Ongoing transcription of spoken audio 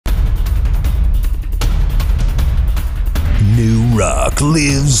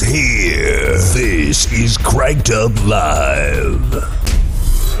lives here. This is Cranked Up Live.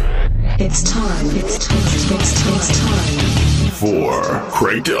 It's time For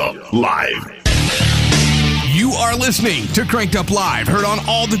Cranked Up Live. You are listening to Cranked Up Live, heard on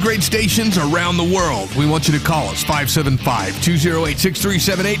all the great stations around the world. We want you to call us,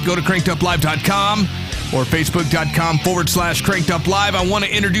 575-208-6378. Go to crankeduplive.com or facebook.com/crankeduplive. I want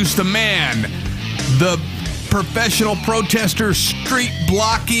to introduce the man, the professional protester, street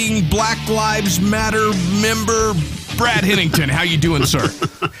blocking, Black Lives Matter member, Brad Hennington. How you doing, sir?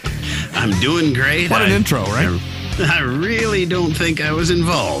 I'm doing great. What an intro, right? I really don't think I was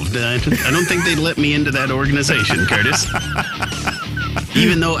involved. I don't think they'd let me into that organization, Curtis.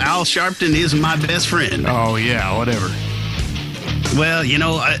 Even though Al Sharpton is my best friend. Oh, yeah, whatever. Well, you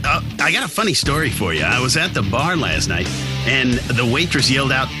know, I got a funny story for you. I was at the bar last night, and the waitress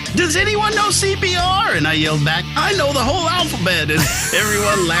yelled out, "Does anyone know CPR?" And I yelled back, "I know the whole alphabet." And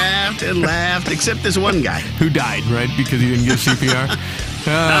everyone laughed and laughed, except this one guy. Who died, right? Because he didn't give CPR?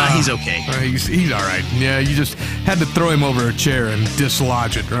 He's okay. He's all right. Yeah, you just had to throw him over a chair and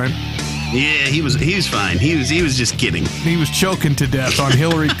dislodge it, right? Yeah, he was fine. He was just kidding. He was choking to death on a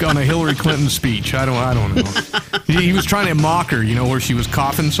Hillary Clinton speech. I don't know. He was trying to mock her, you know, where she was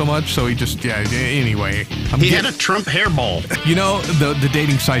coughing so much. So he just, anyway. He had a Trump hairball. You know, the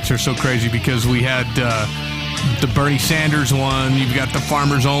dating sites are so crazy because we had the Bernie Sanders one. You've got the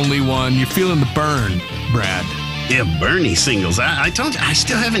Farmers Only one. You're feeling the burn, Brad. Yeah, Bernie singles. I told you, I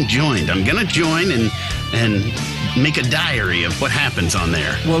still haven't joined. I'm going to join and make a diary of what happens on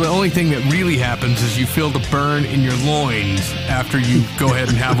there. Well, the only thing that really happens is you feel the burn in your loins after you go ahead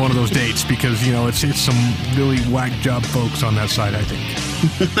and have one of those dates because, you know, it's some really whack job folks on that side, I think.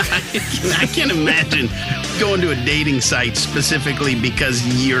 I can't imagine going to a dating site specifically because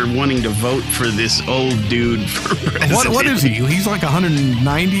you're wanting to vote for this old dude for president. What is he? He's like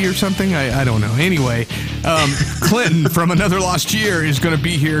 190 or something? I don't know. Anyway, Clinton from Another Lost Year is going to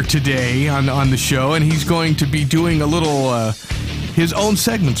be here today on the show, and he's going to be doing a little his own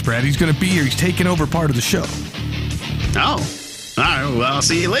segments, Brad. He's going to be here. He's taking over part of the show. Oh. All right. Well, I'll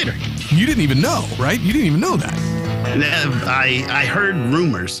see you later. You didn't even know, right? You didn't even know that. I heard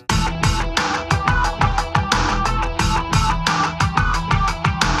rumors.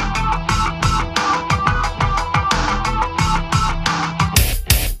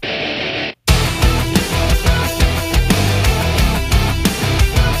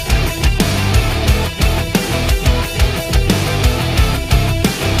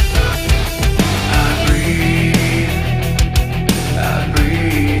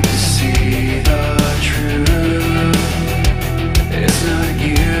 It's not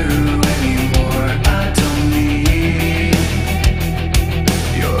you.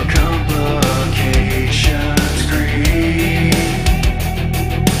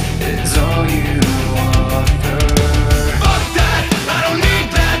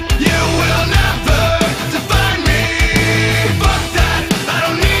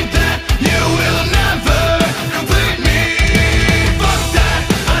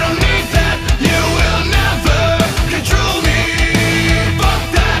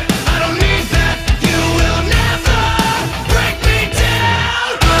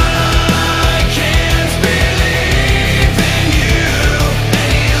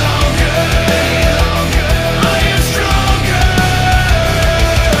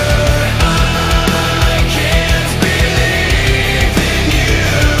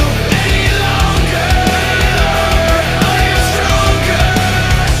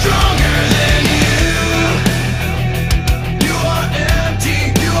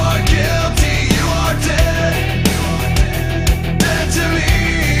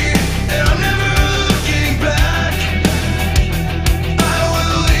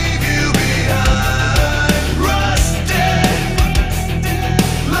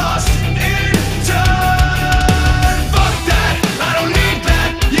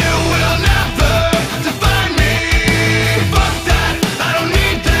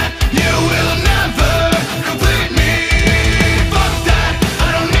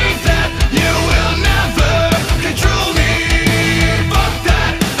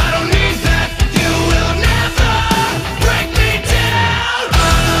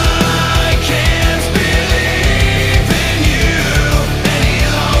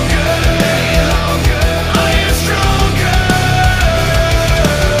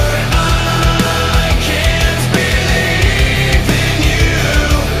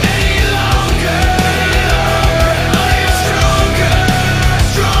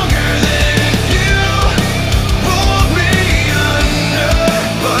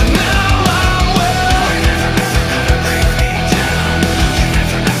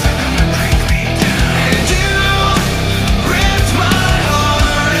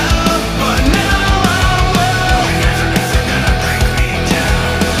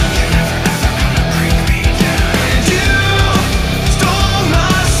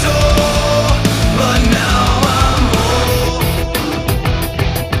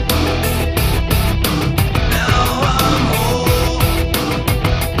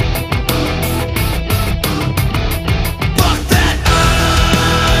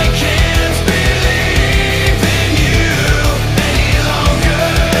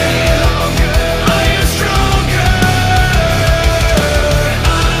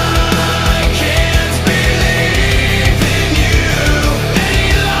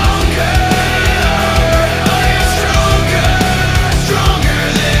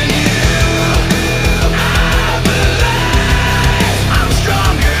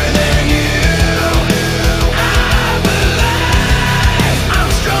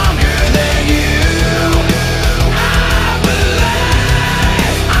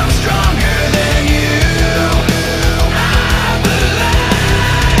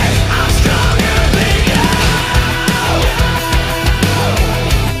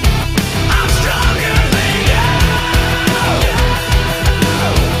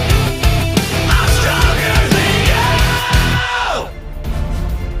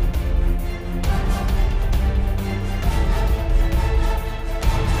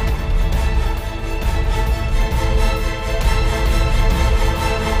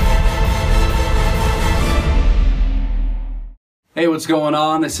 what's going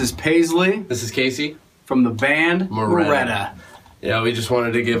on? This is Paisley. This is Casey from the band Moretta. Yeah, we just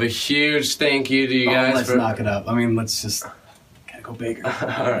wanted to give a huge thank you to you guys. Let's knock it up. I mean, let's just gotta go bigger. All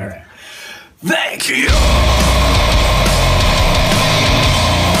right. Thank you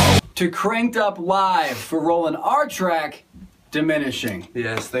to Cranked Up Live for rolling our track, Diminishing.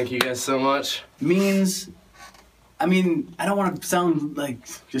 Yes, thank you guys so much. Means, I mean, I don't want to sound like,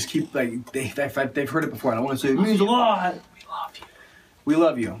 just keep, like, they've heard it before. I don't want to say, it means a lot. We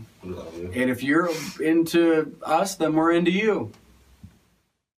love you. We love you. And if you're into us, then we're into you.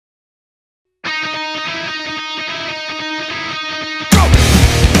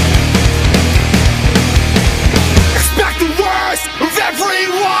 Expect the worst of every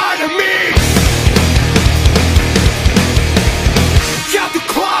one of me. Count the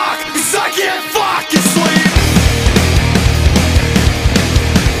clock, 'cause I can't fucking sleep.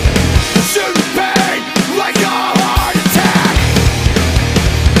 Shoot the pain like a heart attack.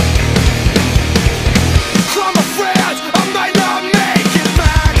 I'm afraid I might not make it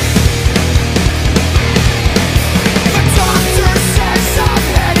back. The doctor says I'm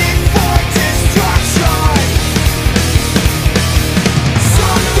heading for destruction.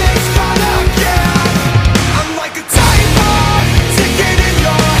 Something's gonna give. I'm like a time bomb ticking in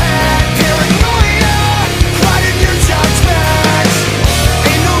your head. Paranoia, right in your judgment.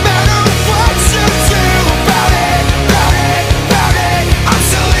 Ain't no matter what you do about it, I'm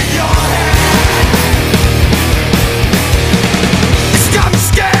still in your head. It's got me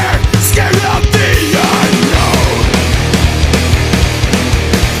scared of the unknown.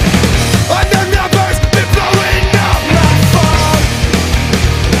 And the numbers been blowing up my phone.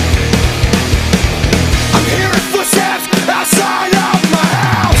 I'm hearing footsteps outside of my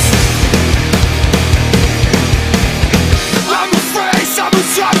house. I'm afraid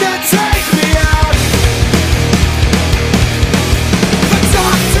someone's trying to take me out. The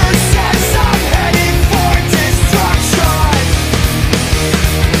doctor says I'm heading for destruction.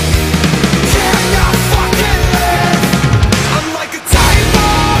 Cannot fucking live. I'm like a time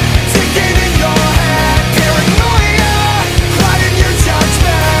bomb ticking in your head. Paranoia, right in your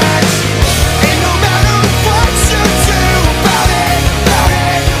judgment. Ain't no matter what you do about it.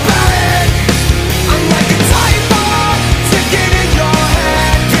 I'm like a time bomb ticking in your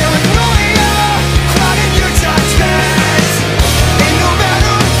head. Paranoia, right in your judgment. Ain't no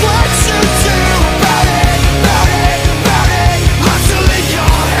matter what you do about it. I'm still in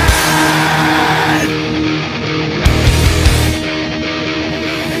your head.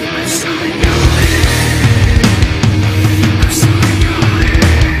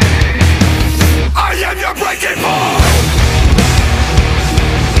 I am your breaking point.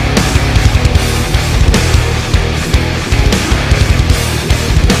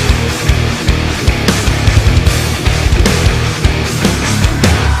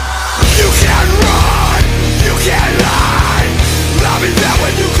 You can't run, you can't hide. I'll be there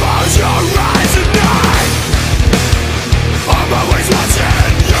when you close your eyes at night. I'm always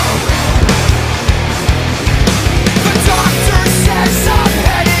watching you. The doctor says I'm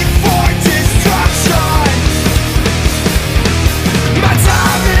heading for destruction. My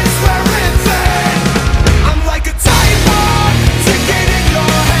time is wearing thin. I'm like a time bomb ticking in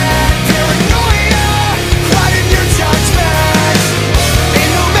your head. Paranoia, right in your judgment.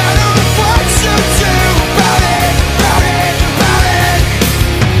 Ain't no matter what you do about it.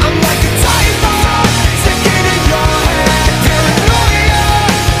 I'm like a time bomb ticking in your head. Paranoia,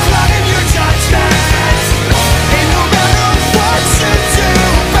 right in your judgment. Ain't no matter what you do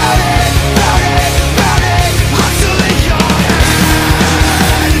about it. I'm still in your head.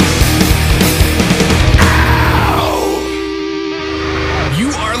 You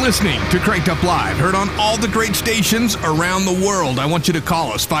are listening to Cranked Up Live, heard on all the great stations around the world. I want you to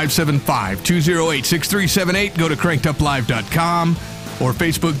call us, 575-208-6378. Go to crankeduplive.com or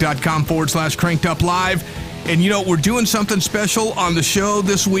facebook.com/crankeduplive. And, you know, we're doing something special on the show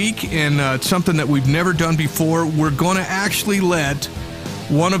this week, and it's something that we've never done before. We're going to actually let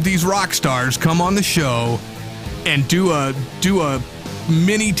one of these rock stars come on the show and do a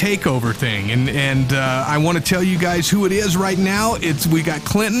mini takeover thing, and I want to tell you guys who it is right now. We got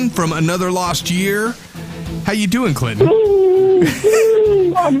Clinton from Another Lost Year. How you doing, Clinton?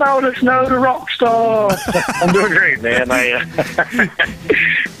 I'm Meldus Snow, the rock star. I'm doing great, man.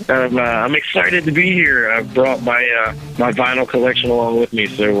 I'm excited to be here. I brought my vinyl collection along with me,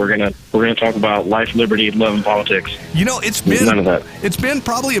 so we're gonna talk about life, liberty, love, and politics. You know, it's been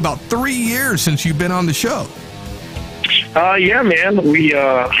probably about 3 years since you've been on the show. Yeah, man. We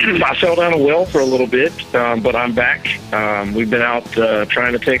I fell down a well for a little bit, but I'm back. We've been out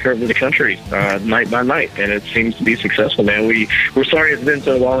trying to take over the country night by night, and it seems to be successful, man. We're sorry it's been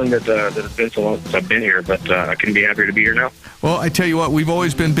so long that it's been so long since I've been here, but I couldn't be happier to be here now. Well, I tell you what, we've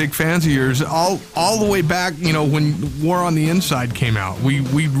always been big fans of yours. All the way back, when War on the Inside came out, we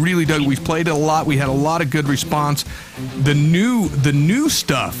really dug. We've played it a lot. We had a lot of good response. The new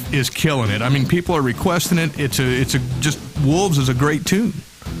stuff is killing it. I mean, people are requesting it. It's just Wolves is a great tune.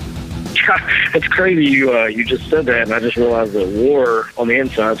 It's crazy you just said that, and I just realized that War on the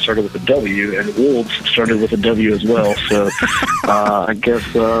Inside started with a W, and Wolves started with a W as well. So I guess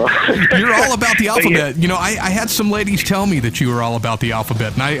you're all about the alphabet. I had some ladies tell me that you were all about the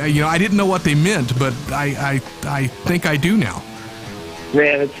alphabet, and I didn't know what they meant, but I think I do now.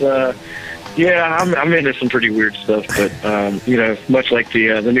 Man, it's yeah, I'm into some pretty weird stuff, but much like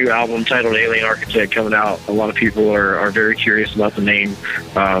the new album titled Alien Architect coming out, a lot of people are very curious about the name,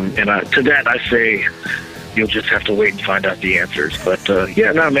 and to that I say, you'll just have to wait and find out the answers. But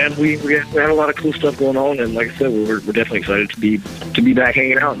man, we had a lot of cool stuff going on, and like I said, we're definitely excited to be back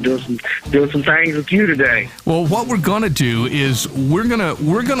hanging out and doing some things with you today. Well, what we're gonna do is we're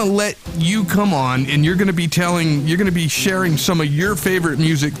gonna let you come on, and you're gonna be sharing some of your favorite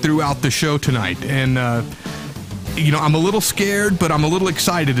music throughout the show tonight, and I'm a little scared, but I'm a little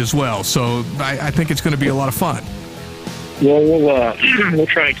excited as well. So I think it's gonna be a lot of fun. Well, we'll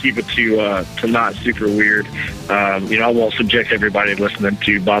try and keep it to not super weird. I won't subject everybody listening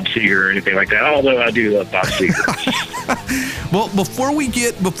to Bob Seger or anything like that. Although I do love Bob Seger. Well, before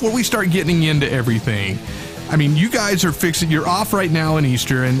we start getting into everything, I mean, you guys are fixing. You're off right now in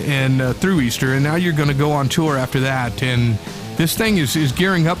Easter and through Easter, and now you're going to go on tour after that. And this thing is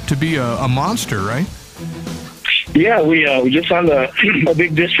gearing up to be a monster, right? Yeah, we just signed a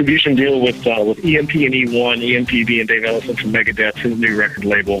big distribution deal with EMP and E1. EMP being Dave Ellison from Megadeth, his new record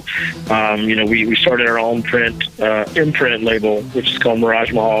label. We started our own imprint label, which is called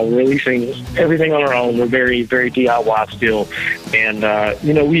Mirage Mahal. We're releasing everything on our own. We're very, very DIY still, and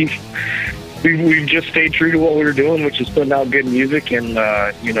we've just stayed true to what we were doing, which is putting out good music and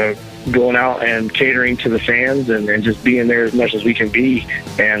going out and catering to the fans and just being there as much as we can be.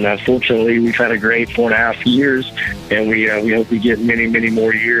 And fortunately, we've had a great 4.5 years, and we hope we get many, many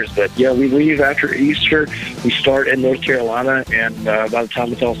more years. But yeah, we leave after Easter. We start in North Carolina, and by the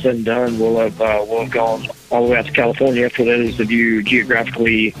time it's all said and done, we'll have gone all the way out to California. For those of you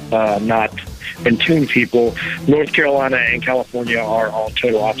geographically not in tune people, North Carolina and California are on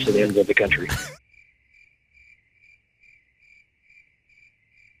total opposite ends of the country.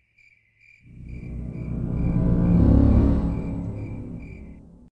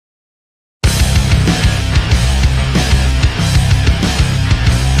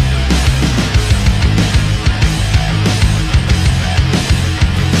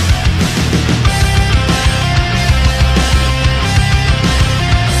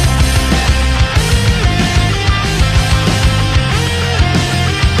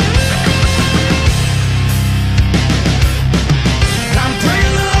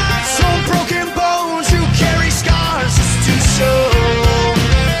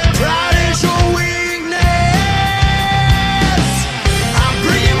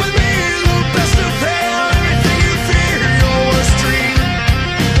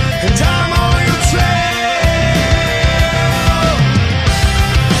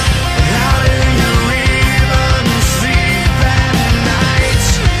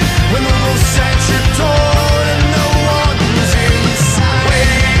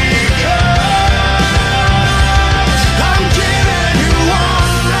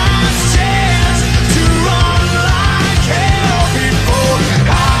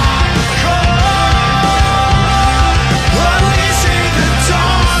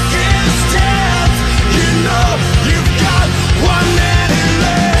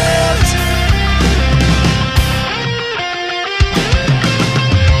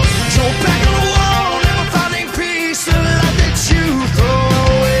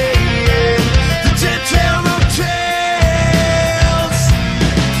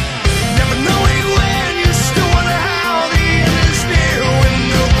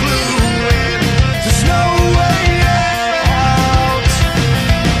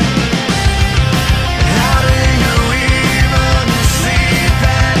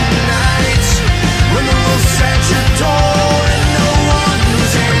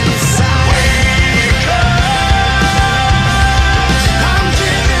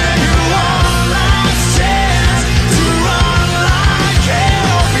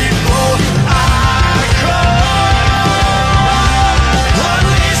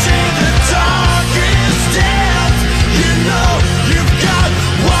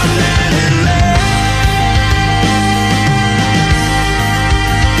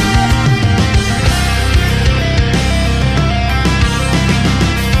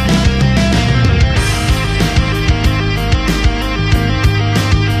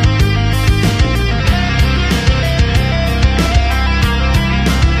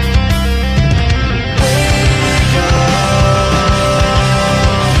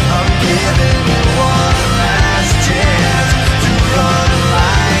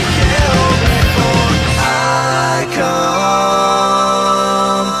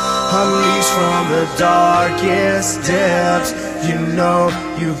 dips. You know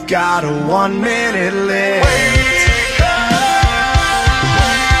you've got a 1 minute left.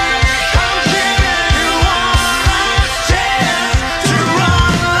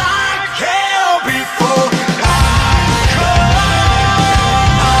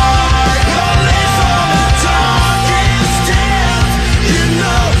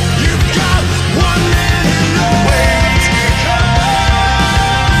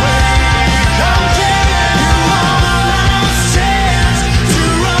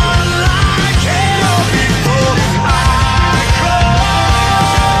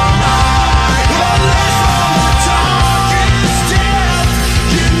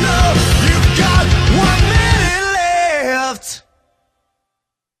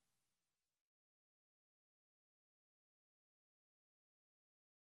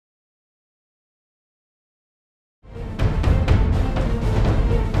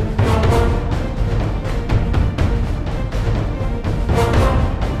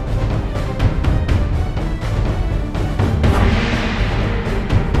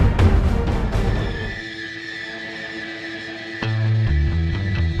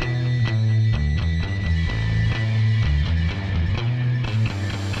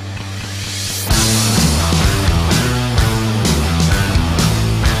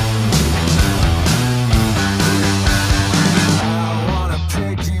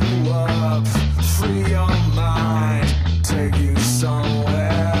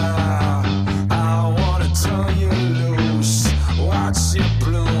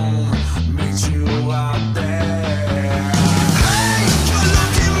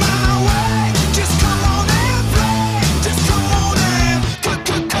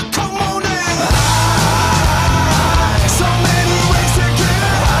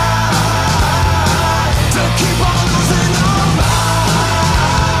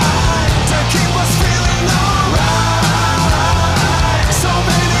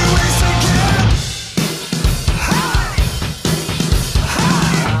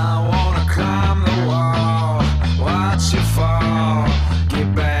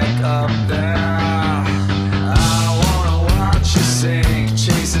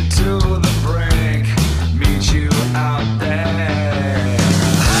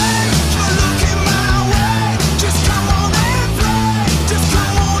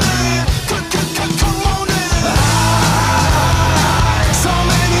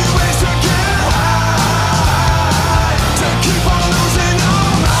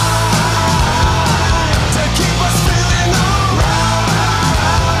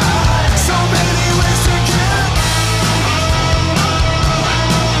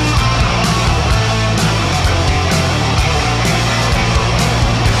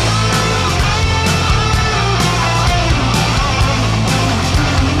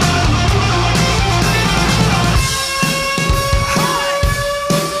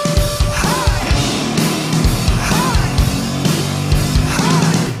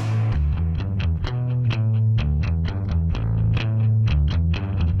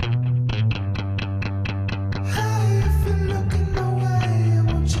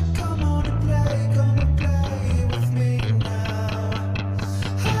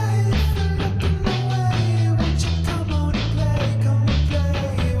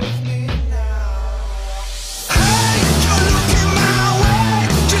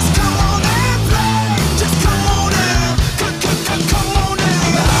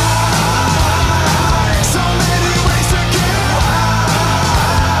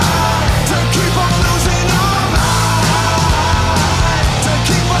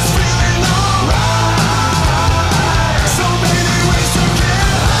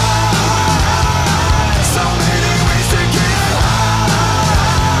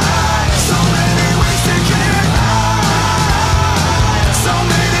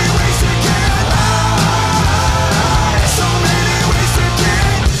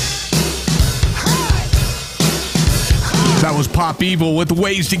 That was Pop Evil with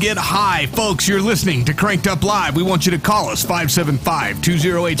Ways to Get High. Folks, you're listening to Cranked Up Live. We want you to call us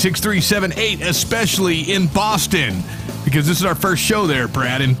 575-208-6378, especially in Boston, because this is our first show there,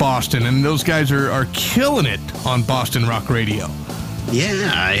 Brad, in Boston, and those guys are killing it on Boston Rock Radio.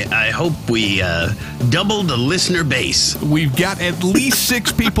 Yeah, I hope we double the listener base. We've got at least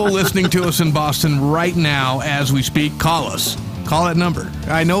 6 people listening to us in Boston right now as we speak. Call us. Call that number.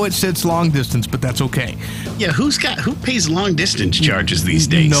 I know it says long distance, but that's okay. Yeah, who pays long distance charges these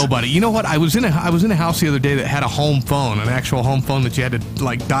days? Nobody. You know what? I was in a house the other day that had a home phone, an actual home phone that you had to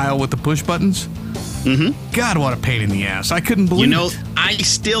like dial with the push buttons. Mm-hmm. God, what a pain in the ass. I couldn't believe it. I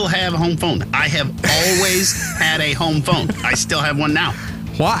still have a home phone. I have always had a home phone. I still have one now.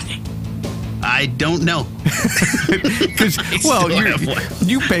 Why? I don't know. Because, well,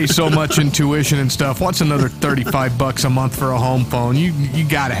 you pay so much in tuition and stuff. What's another $35 a month for a home phone? You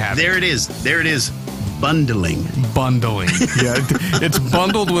got to have it. There it is. Bundling. Yeah, it's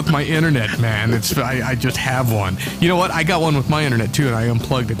bundled with my internet, man. I just have one. You know what? I got one with my internet too, and I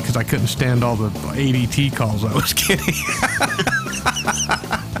unplugged it because I couldn't stand all the ADT calls I was getting.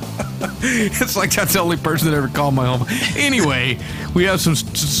 It's like that's the only person that ever called my home. Anyway, we have some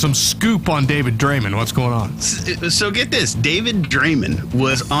scoop on David Draymond. What's going on? So get this. David Draymond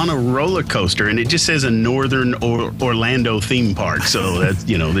was on a roller coaster, and it just says a Northern Orlando theme park. So that's,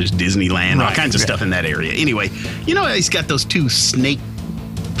 there's Disneyland, all kinds of stuff in that area. Anyway, he's got those 2 snake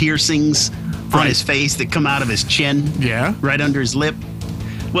piercings on his face that come out of his chin. Yeah. Right under his lip.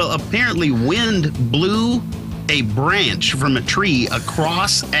 Well, apparently wind blew a branch from a tree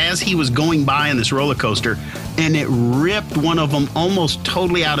across as he was going by on this roller coaster, and it ripped one of them almost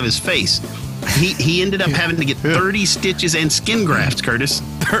totally out of his face. He ended up having to get 30 stitches and skin grafts, Curtis.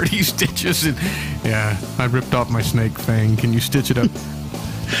 30 stitches? Yeah, I ripped off my snake fang. Can you stitch it up?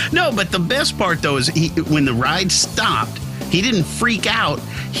 No, but the best part, though, is when the ride stopped, he didn't freak out.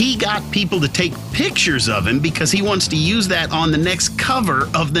 He got people to take pictures of him because he wants to use that on the next cover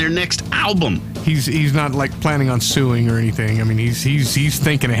of their next album. He's not like planning on suing or anything. I mean, he's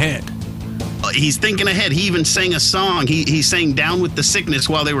thinking ahead. He's thinking ahead. He even sang a song. He sang "Down with the Sickness"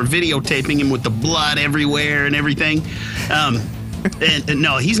 while they were videotaping him with the blood everywhere and everything. And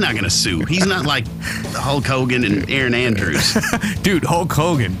no, he's not going to sue. He's not like Hulk Hogan and Aaron Andrews. Dude, Hulk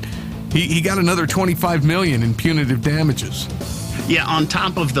Hogan, he got another $25 million in punitive damages. Yeah, on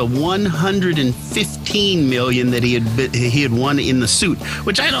top of the $115 million that he had won in the suit,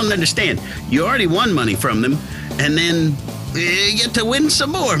 which I don't understand. You already won money from them, and then you get to win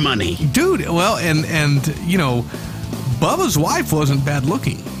some more money. Dude, well, and Bubba's wife wasn't bad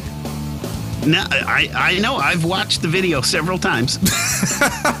looking. No, I know. I've watched the video several times.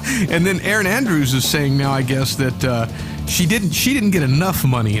 And then Aaron Andrews is saying now, I guess, that she didn't get enough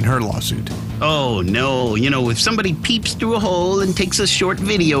money in her lawsuit. Oh, no. If somebody peeps through a hole and takes a short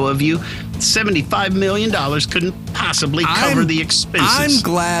video of you, $75 million couldn't possibly cover the expenses. I'm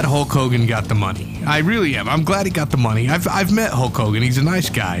glad Hulk Hogan got the money. I really am. I'm glad he got the money. I've met Hulk Hogan. He's a nice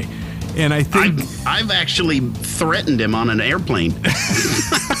guy. And I think I've actually threatened him on an airplane.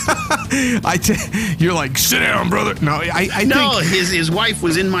 You're like, sit down, brother. No, I think his wife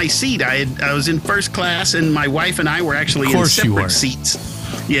was in my seat. I was in first class, and my wife and I were actually in separate seats.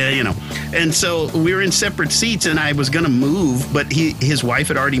 Yeah, And so we were in separate seats, and I was going to move, but his wife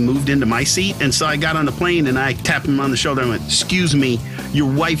had already moved into my seat. And so I got on the plane, and I tapped him on the shoulder and went, "Excuse me, your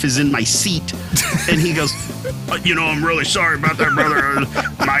wife is in my seat." And he goes, "I'm really sorry about that, brother.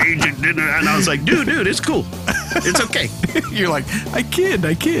 My agent didn't." And I was like, dude, it's cool. It's okay. You're like, I kid.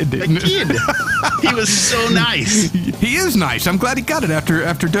 He was so nice. He is nice. I'm glad he got it after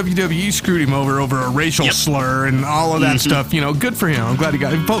WWE screwed him over a racial slur and all of that stuff. Good for him. I'm glad he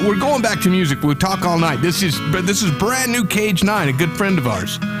got it. But we're going back to music. We'll talk all night. This is brand new Cage 9, a good friend of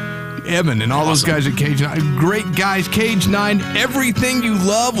ours. Evan and all those guys at Cage 9. Great guys, Cage 9. Everything you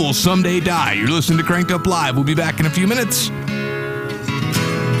love will someday die. You're listening to Cranked Up Live. We'll be back in a few minutes.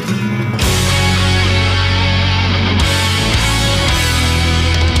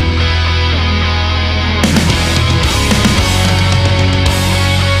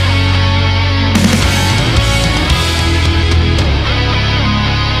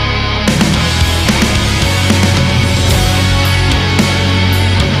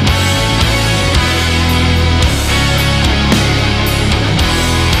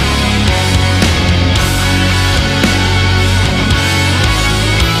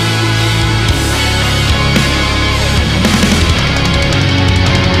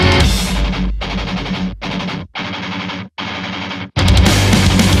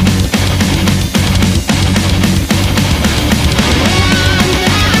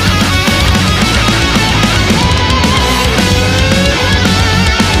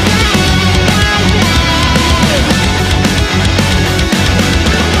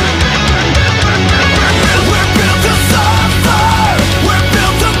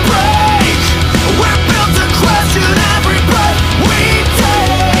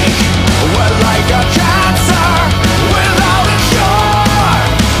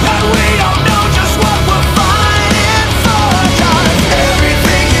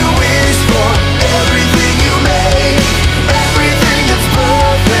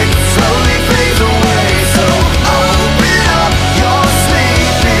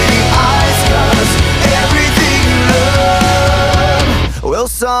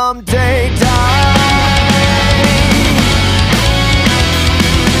 Someday die.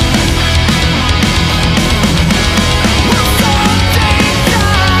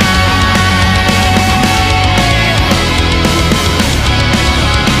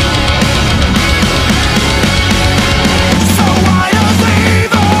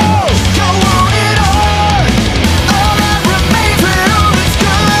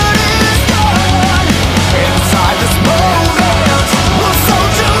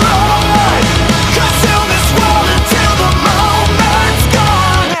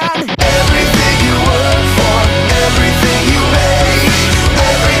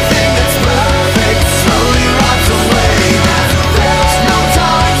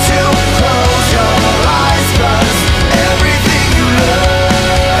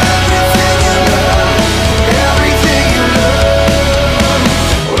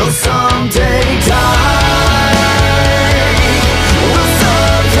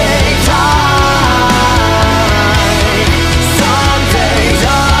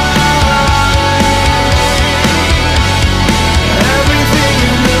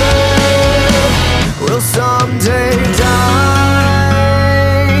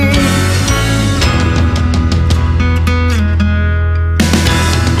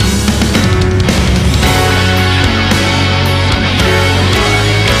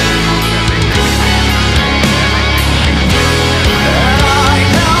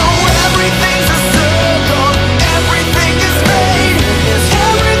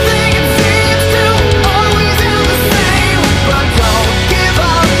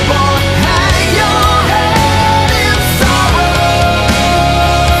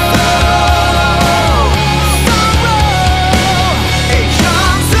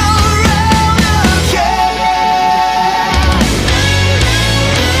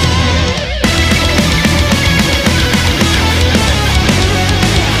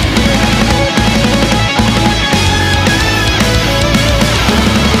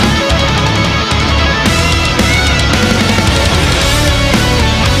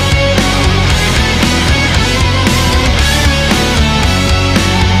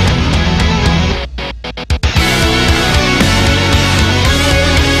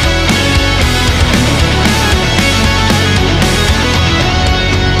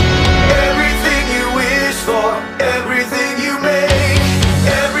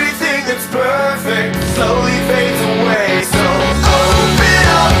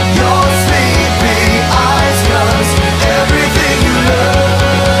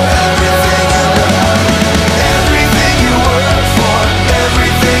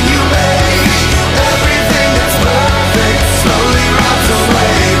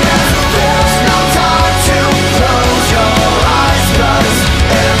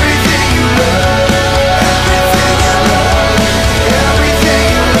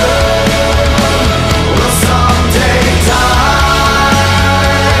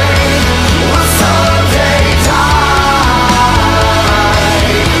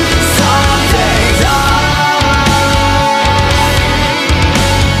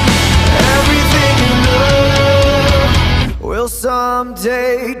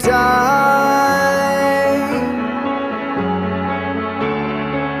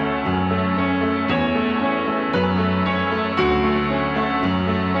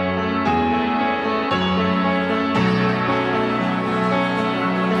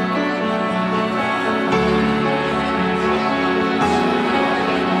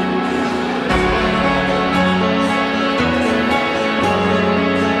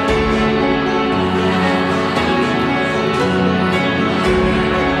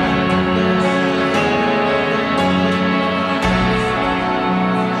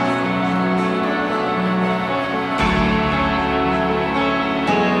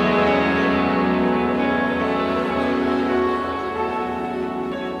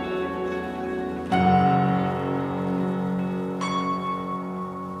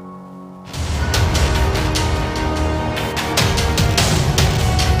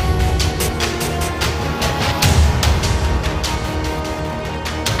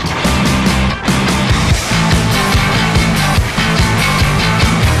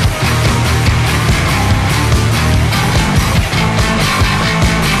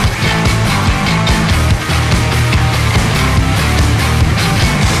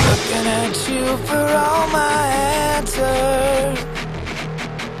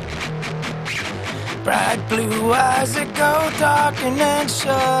 bright blue eyes that go dark and then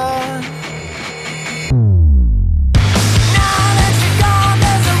shut. Now that you're gone,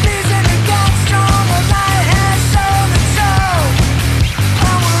 there's a reason to get strong. A light has shown the show,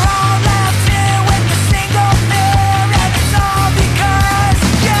 and we're all left here with a single mirror, and it's all because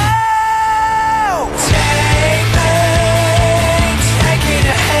of you. Take me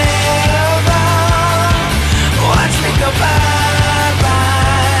to heaven. Watch me go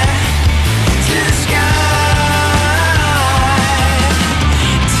bye-bye to the sky.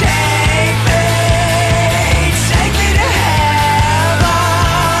 Take me to heaven.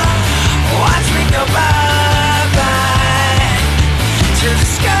 Watch me go bye-bye to the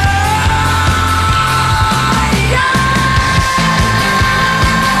sky.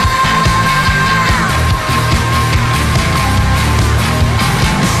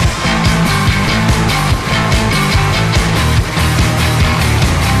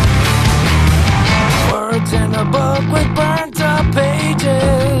 Words in a book with burnt up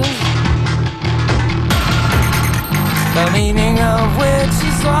pages, the meaning of which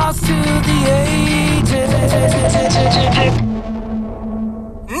is lost to the ages.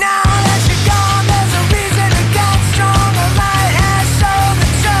 Now that you're gone, there's a reason to get strong. A light has shown the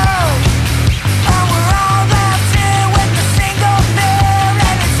show, and we're all left here with a single mirror,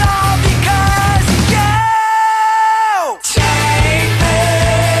 and it's all because of you. Take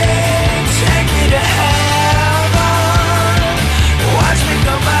me to heaven. Watch me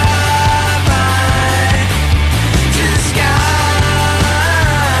go bye-bye to the sky.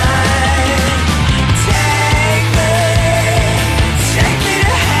 Take me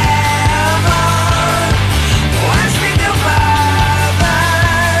to heaven. Watch me go bye-bye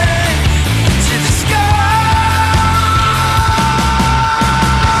to the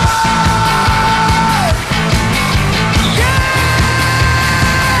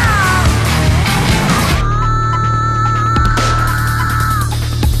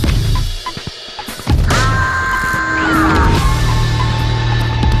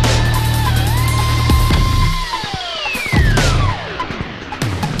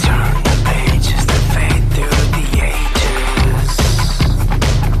Turn the pages that fade through the ages.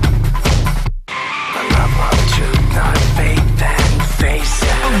 The love of truth, not faith and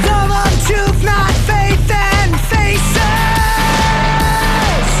faces. Love of truth, not faith and faces.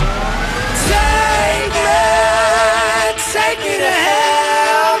 Take me to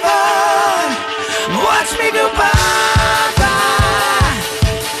heaven. Watch me go bye-bye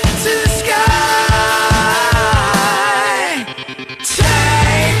to the sky.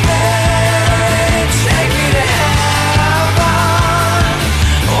 Take me to heaven.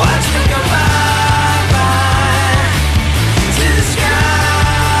 Watch me go bye-bye to the sky.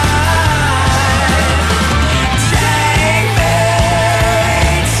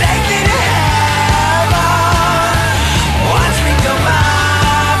 Take me to heaven. Watch me go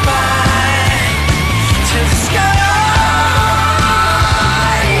bye-bye to the sky.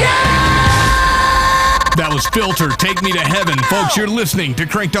 That was Filter, Take Me to Heaven. Folks, you're listening to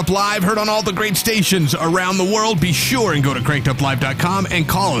Cranked Up Live, heard on all the great stations around the world. Be sure and go to crankeduplive.com and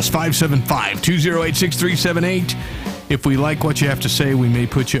call us 575-208-6378. If we like what you have to say, we may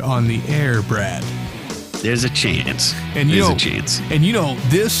put you on the air, Brad. There's a chance. And There's a chance. And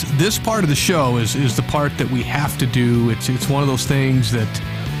this part of the show is the part that we have to do. It's one of those things that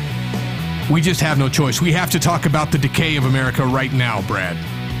we just have no choice. We have to talk about the decay of America right now, Brad.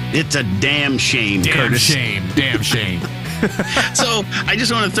 It's a damn shame, Damn Curtis. shame. Damn shame. So I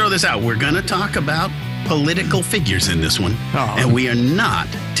just want to throw this out. We're going to talk about political figures in this one. Oh. And we are not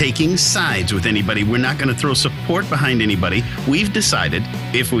taking sides with anybody. We're not going to throw support behind anybody. We've decided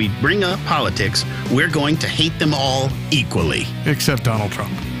if we bring up politics, we're going to hate them all equally. Except Donald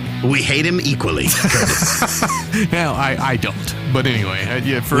Trump. We hate him equally, Curtis. Well, I don't. But anyway,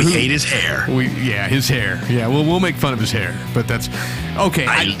 We hate his hair. His hair. Yeah, we'll make fun of his hair. But that's okay.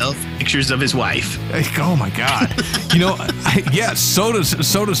 I love pictures of his wife. Oh my God! Yes. So does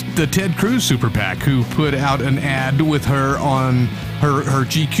the Ted Cruz Super PAC, who put out an ad with her on her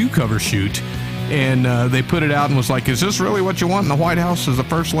GQ cover shoot, and they put it out and was like, "Is this really what you want in the White House as the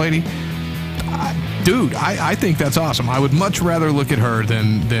First Lady?" Dude, I think that's awesome. I would much rather look at her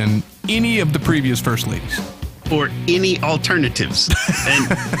than any of the previous First Ladies. Or any alternatives.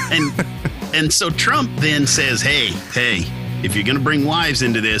 And so Trump then says, hey, if you're going to bring wives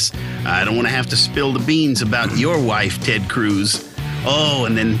into this, I don't want to have to spill the beans about your wife, Ted Cruz. Oh,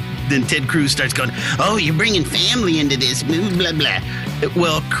 and then then Ted Cruz starts going, "Oh, you're bringing family into this, blah, blah, blah."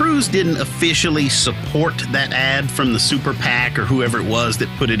 Well, Cruz didn't officially support that ad from the Super PAC or whoever it was that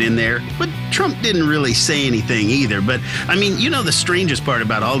put it in there, but Trump didn't really say anything either. But, I mean, you know the strangest part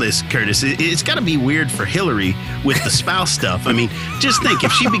about all this, Curtis, it's got to be weird for Hillary with the spouse stuff. I mean, just think,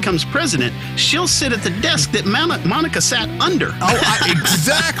 if she becomes president, she'll sit at the desk that Monica sat under.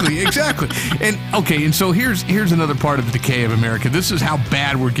 Exactly. And okay, and so here's another part of the decay of America. This is how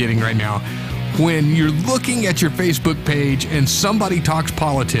bad we're getting right now. When you're looking at your Facebook page and somebody talks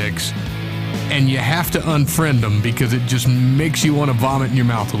politics and you have to unfriend them because it just makes you want to vomit in your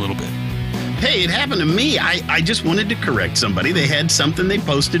mouth a little bit. Hey, it happened to me. I just wanted to correct somebody. They had something they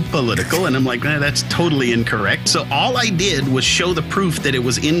posted political, and I'm like, that's totally incorrect. So all I did was show the proof that it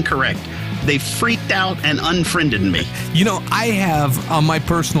was incorrect. They freaked out and unfriended me. You know, I have on my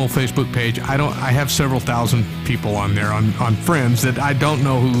personal Facebook page, I have several thousand people on there on friends that I don't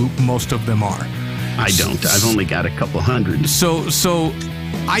know who most of them are. I don't. I've only got a couple hundred. So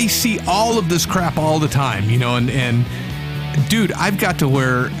I see all of this crap all the time, you know, and dude, I've got to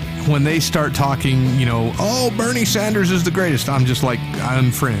where when they start talking, you know, oh, Bernie Sanders is the greatest, I'm just like,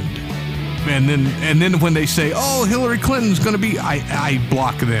 unfriend. And then when they say, oh, Hillary Clinton's going to be, I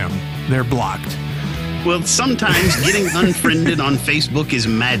block them. They're blocked. Well, sometimes getting unfriended on Facebook is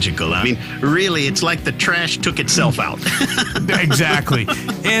magical. I mean, really, it's like the trash took itself out. Exactly.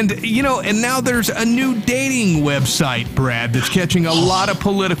 And, you know, and now there's a new dating website, Brad, that's catching a lot of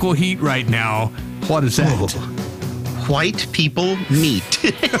political heat right now. What is that? White People Meet.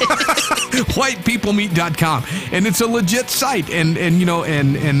 WhitePeopleMeet.com. And it's a legit site. And you know,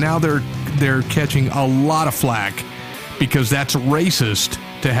 and now they're catching a lot of flack because that's racist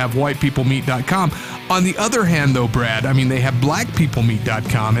to have WhitePeopleMeet.com. On the other hand, though, Brad, I mean, they have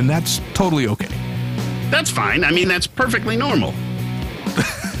BlackPeopleMeet.com, and that's totally okay. That's fine. I mean, that's perfectly normal.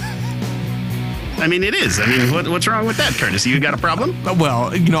 I mean, it is. I mean, what's wrong with that, Curtis? You got a problem?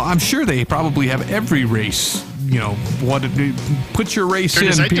 Well, you know, I'm sure they probably have every race. You know, put your race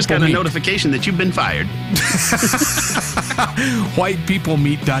Curtis, in. I just got a notification that you've been fired.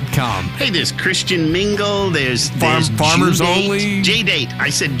 WhitePeopleMeet.com. Hey, there's Christian Mingle. There's Farmers Jew-date. Only. J-Date. I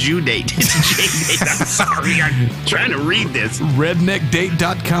said Jew-Date. It's J-Date. I'm sorry. I'm trying to read this.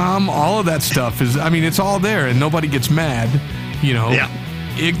 RedneckDate.com. All of that stuff is, I mean, it's all there and nobody gets mad, you know. Yeah.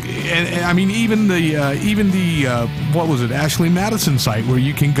 And I mean, even the what was it, Ashley Madison site where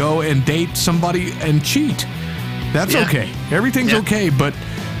you can go and date somebody and cheat. That's okay. Everything's okay, but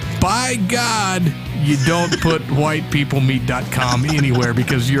by God, you don't put WhitePeopleMeet.com anywhere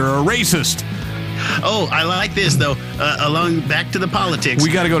because you're a racist. Oh, I like this, though. Back to the politics. We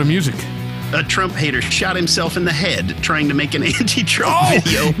got to go to music. A Trump hater shot himself in the head trying to make an anti-Trump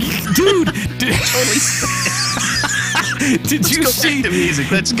video. Dude. Did you see the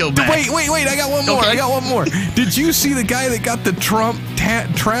music? Let's go back. Wait! I got one more. Okay. I got one more. Did you see the guy that got the Trump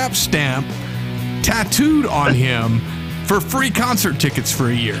trap stamp tattooed on him for free concert tickets for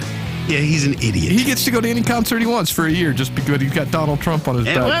a year? Yeah, he's an idiot. He gets to go to any concert he wants for a year just because he's got Donald Trump on his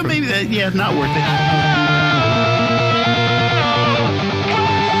back. Well, maybe not worth it.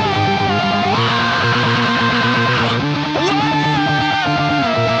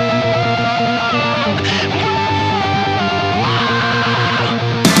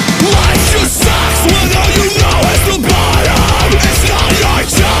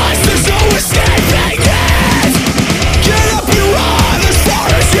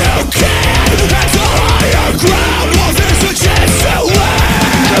 Ground, well, there's a chance to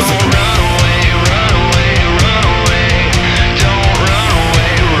live. Don't run away,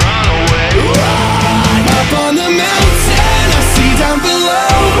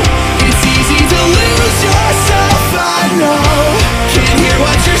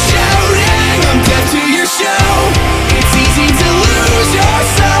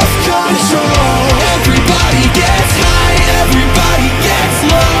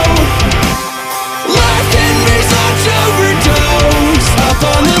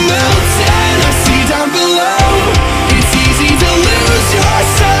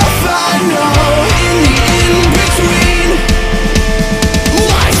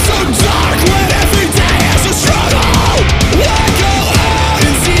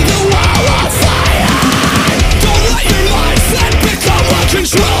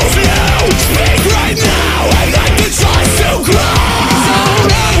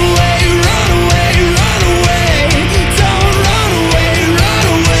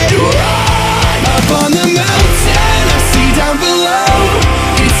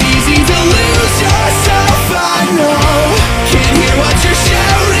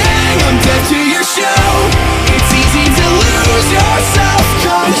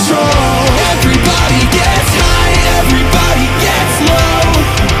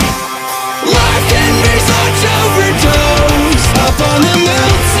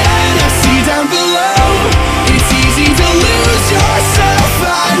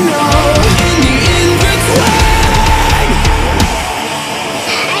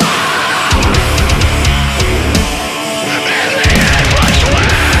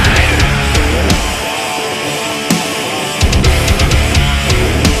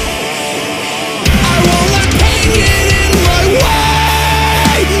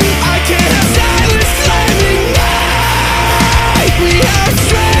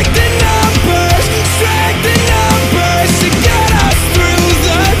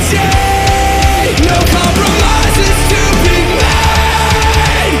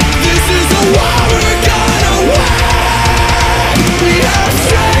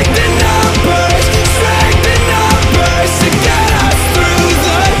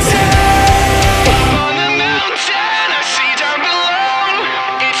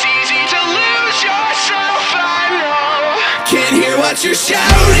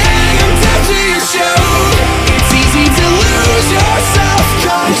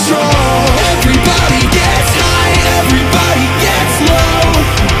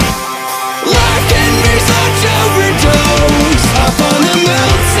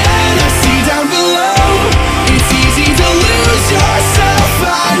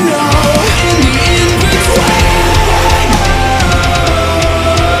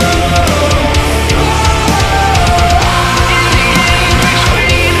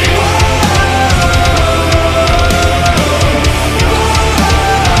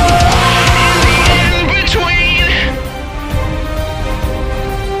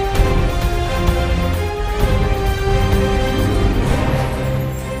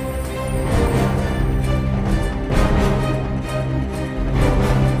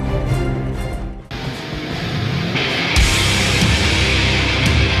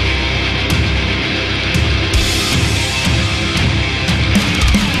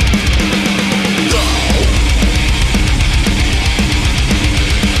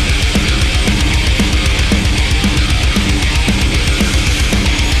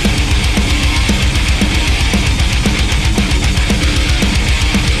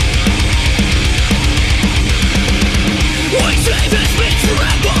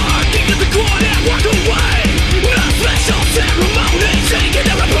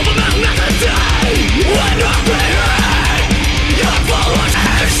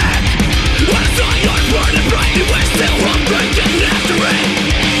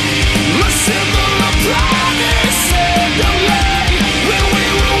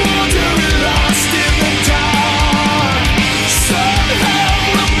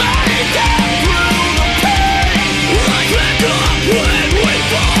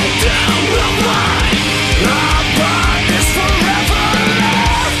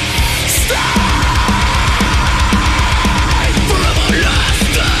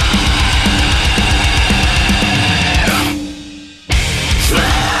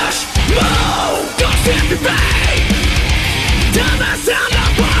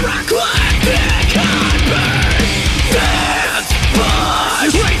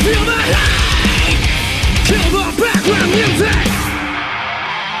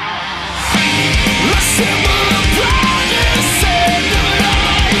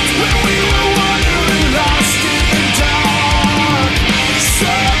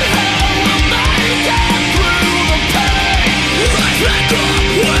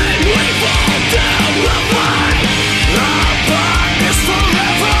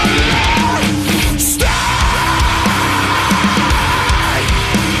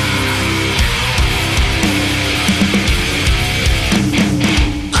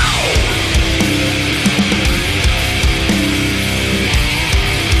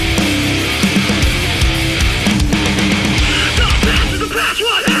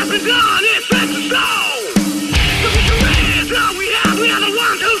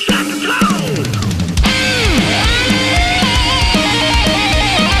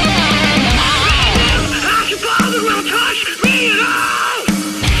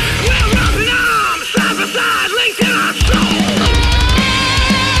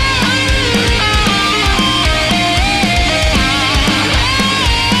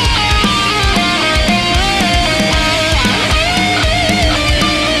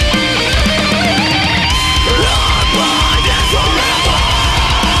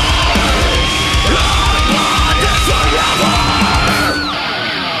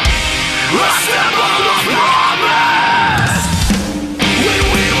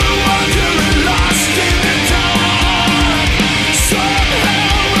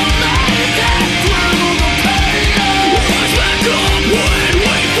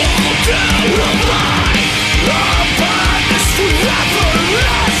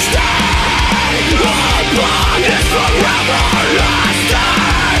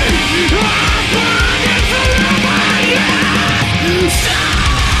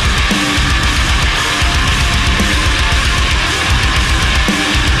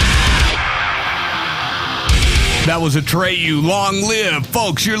 That was Atreyu, Long Live.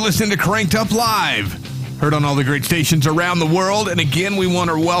 Folks, you're listening to Cranked Up Live. Heard on all the great stations around the world. And again, we want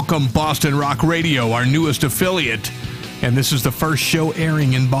to welcome Boston Rock Radio, our newest affiliate. And this is the first show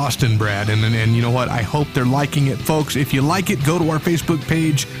airing in Boston, Brad. And you know what? I hope they're liking it, folks. If you like it, go to our Facebook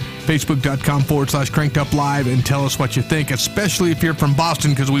page, facebook.com/crankeduplive, and tell us what you think, especially if you're from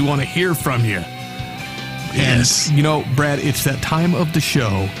Boston, because we want to hear from you. Yes. And, you know, Brad, it's that time of the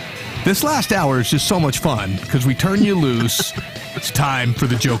show. This last hour is just so much fun because we turn you loose. It's time for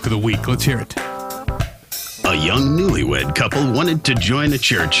the joke of the week. Let's hear it. A young newlywed couple wanted to join a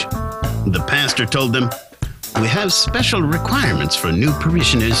church. The pastor told them, "We have special requirements for new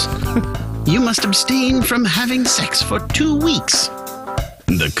parishioners. You must abstain from having sex for 2 weeks."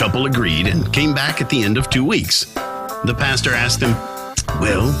 The couple agreed and came back at the end of 2 weeks. The pastor asked them,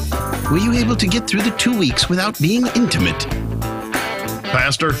 "Well, were you able to get through the 2 weeks without being intimate?"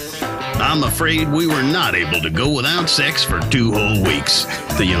 "Pastor, I'm afraid we were not able to go without sex for 2 whole weeks,"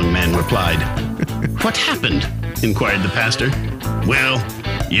 the young man replied. "What happened?" inquired the pastor. "Well,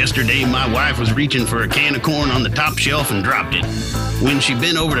 yesterday my wife was reaching for a can of corn on the top shelf and dropped it. When she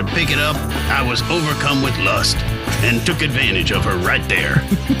bent over to pick it up, I was overcome with lust and took advantage of her right there."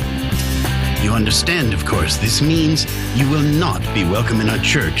 "You understand, of course, this means you will not be welcome in our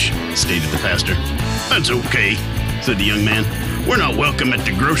church," stated the pastor. "That's okay," said the young man. "We're not welcome at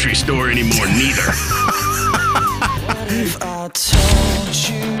the grocery store anymore, neither." If I told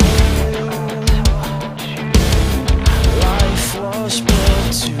you life was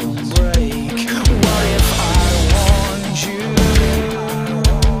built to break, what if I warned you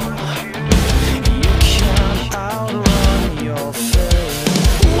you can't outrun your fate?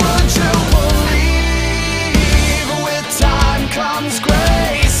 Would you believe with time comes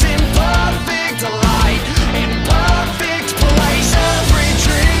grace, in perfect light, in perfect place? Every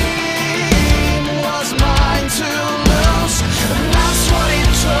dream was mine to lose, and that's what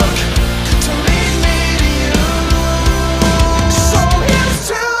it took to lead me to you. So here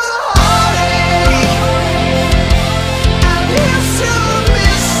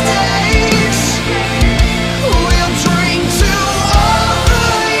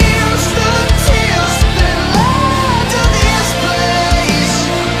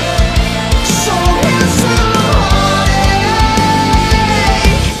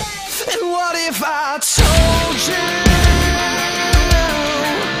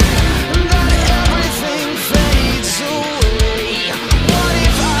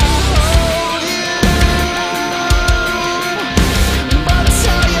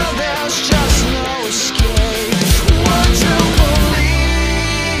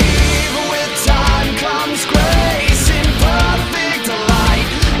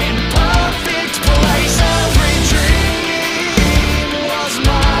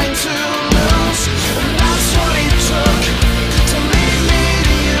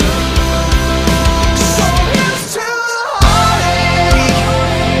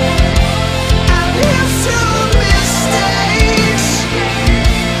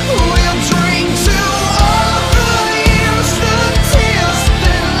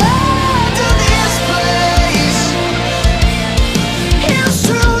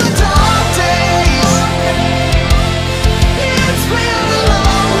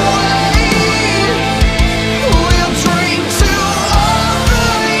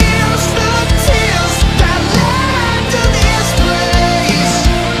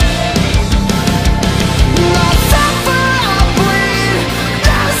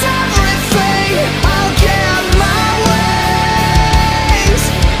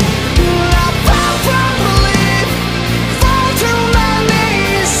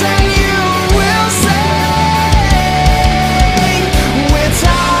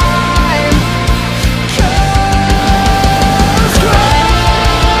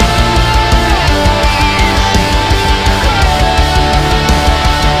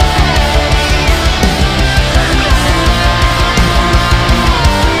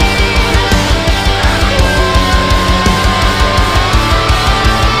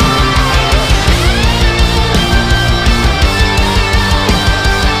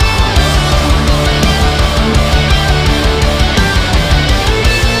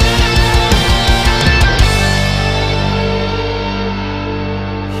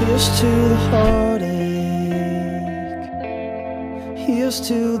Here's to the heartache, here's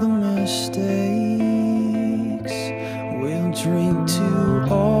to the mistakes. We'll drink to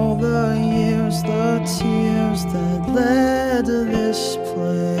all the years, the tears that led to this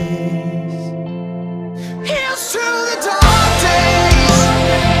place. Here's to the dark days,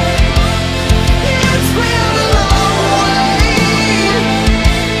 it's been a long way.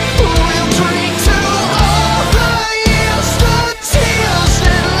 We'll drink to all the years, the tears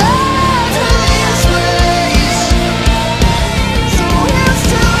that led to this place. So here's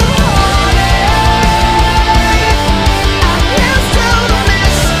to the heartache, here's to the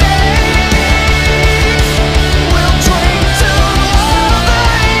mistakes. We'll drink to all the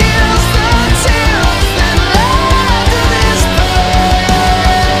years, the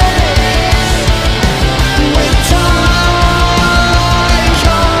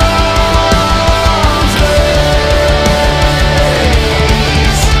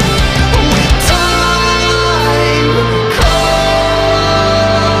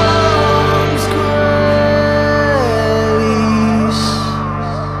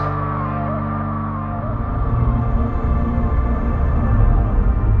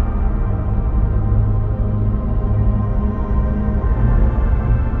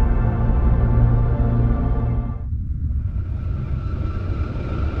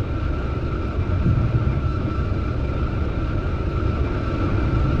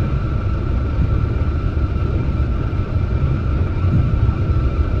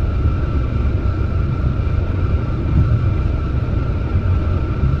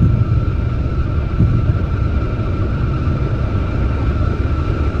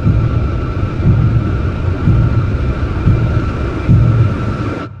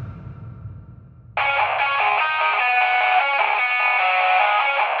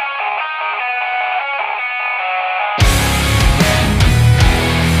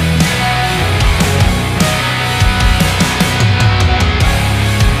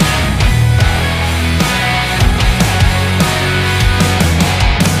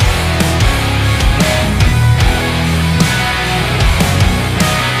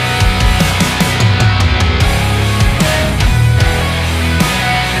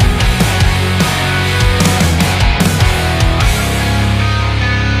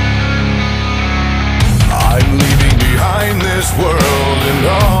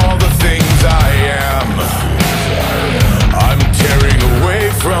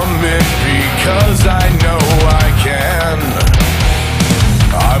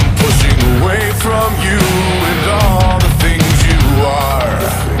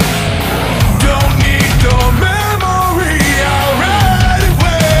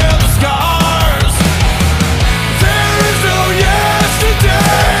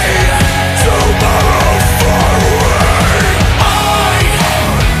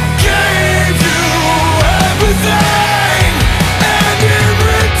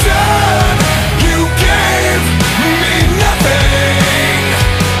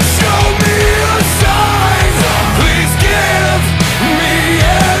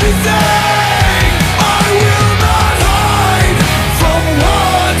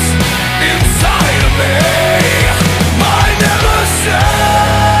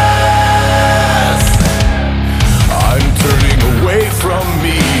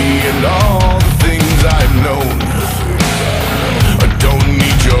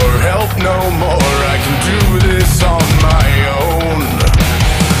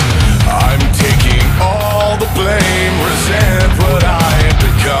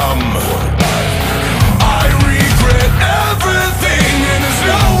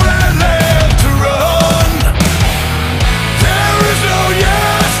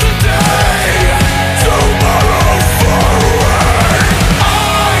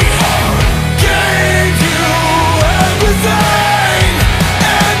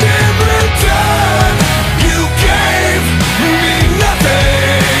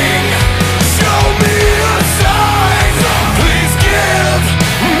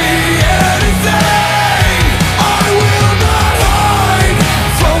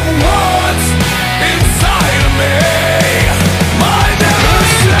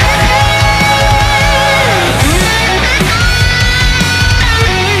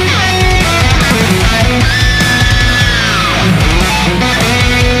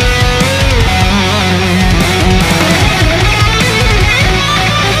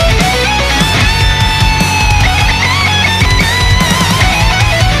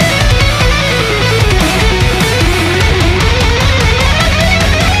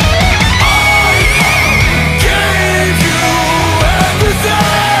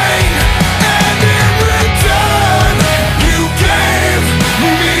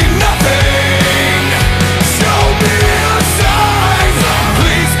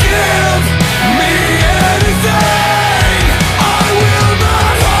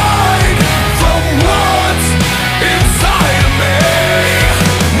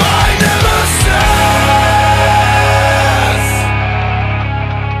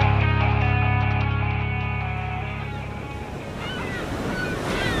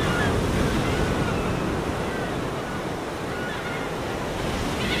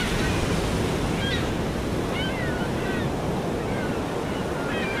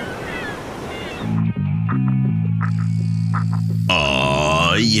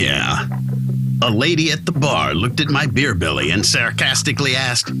Yeah. A lady at the bar looked at my beer belly and sarcastically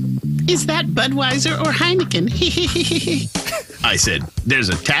asked, "Is that Budweiser or Heineken?" I said, "There's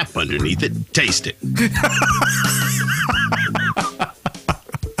a tap underneath it. Taste it."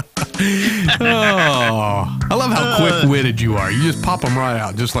 Oh, I love how quick-witted you are. You just pop them right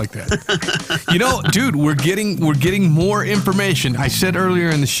out, just like that. You know, dude, we're getting more information. I said earlier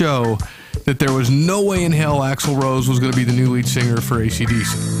in the show that there was no way in hell Axl Rose was going to be the new lead singer for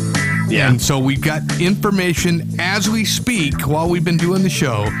AC/DC. Yeah. And so we got information as we speak while we've been doing the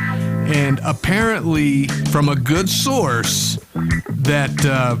show, and apparently from a good source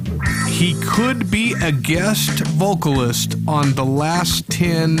that he could be a guest vocalist on the last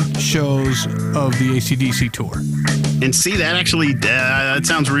 10 shows of the AC/DC tour. And see, that actually, that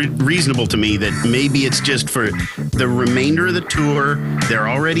sounds reasonable to me, that maybe it's just for the remainder of the tour. They're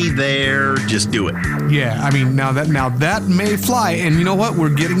already there. Just do it. Yeah, I mean, now that may fly. And you know what? We're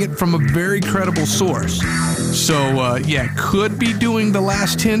getting it from a very credible source. So, yeah, could be doing the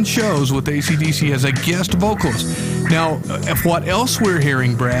last 10 shows with AC/DC as a guest vocalist. Now, if what else we're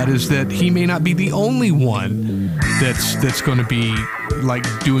hearing, Brad, is that he may not be the only one that's going to be like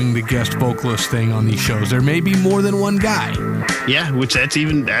doing the guest vocalist thing on these shows. There may be more than one guy. Yeah, which that's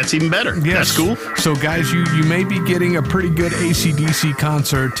even better. Yes. That's cool. So, guys, you may be getting a pretty good AC/DC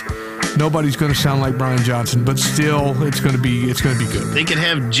concert. Nobody's going to sound like Brian Johnson, but still, it's going to be good. They could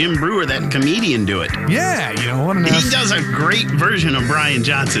have Jim Brewer, that comedian, do it. Yeah, you know what? He does a great version of Brian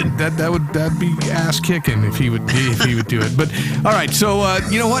Johnson. That'd be ass kicking if he would do it. But all right, so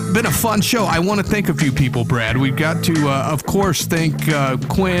you know what? Been a fun show. I want to thank a few people, Brad. We've got to, of course, thank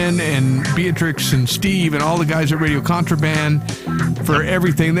Quinn and Beatrix and Steve and all the guys at Radio Contraband for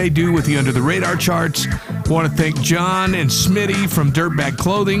everything they do with the Under the Radar charts. Want to thank John and Smitty from Dirtbag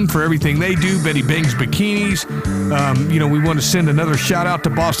Clothing for everything they do. Betty Bangs Bikinis. We want to send another shout out to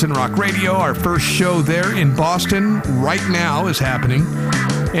Boston Rock Radio. Our first show there in Boston right now is happening,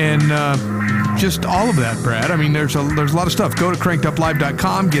 and just all of that, Brad. I mean, there's a lot of stuff. Go to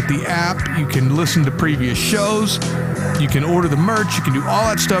crankeduplive.com, get the app. You can listen to previous shows. You can order the merch. You can do all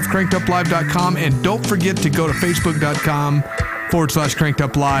that stuff. Crankeduplive.com, and don't forget to go to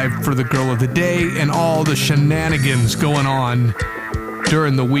facebook.com/crankeduplive for the girl of the day and all the shenanigans going on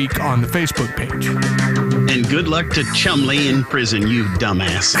during the week on the Facebook page. And good luck to Chumley in prison, you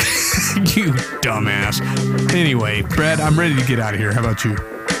dumbass. You dumbass. Anyway, Brad, I'm ready to get out of here. How about you?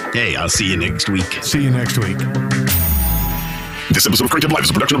 Hey, I'll see you next week. See you next week. This episode of Cranked Up Live is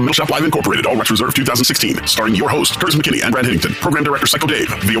a production of Mill Shop Live Incorporated, all rights reserved 2016. Starring your host, Curtis McKinney and Brad Hiddington. Program director, Psycho Dave.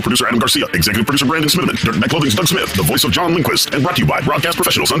 Video producer, Adam Garcia. Executive producer, Brandon Smithman. Dirtbag Clothing's Doug Smith. The voice of John Lindquist. And brought to you by broadcast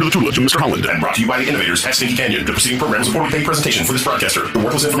professionals under the tutelage of Mr. Holland. And brought to you by the innovators at Stinky Canyon. The preceding program is a poorly paid presentation for this broadcaster. The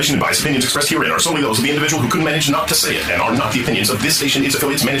worthless information and biased opinions expressed herein are solely those of the individual who couldn't manage not to say it, and are not the opinions of this station, its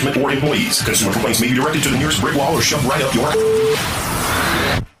affiliates, management, or employees. Consumer complaints may be directed to the nearest brick wall or shoved right up your...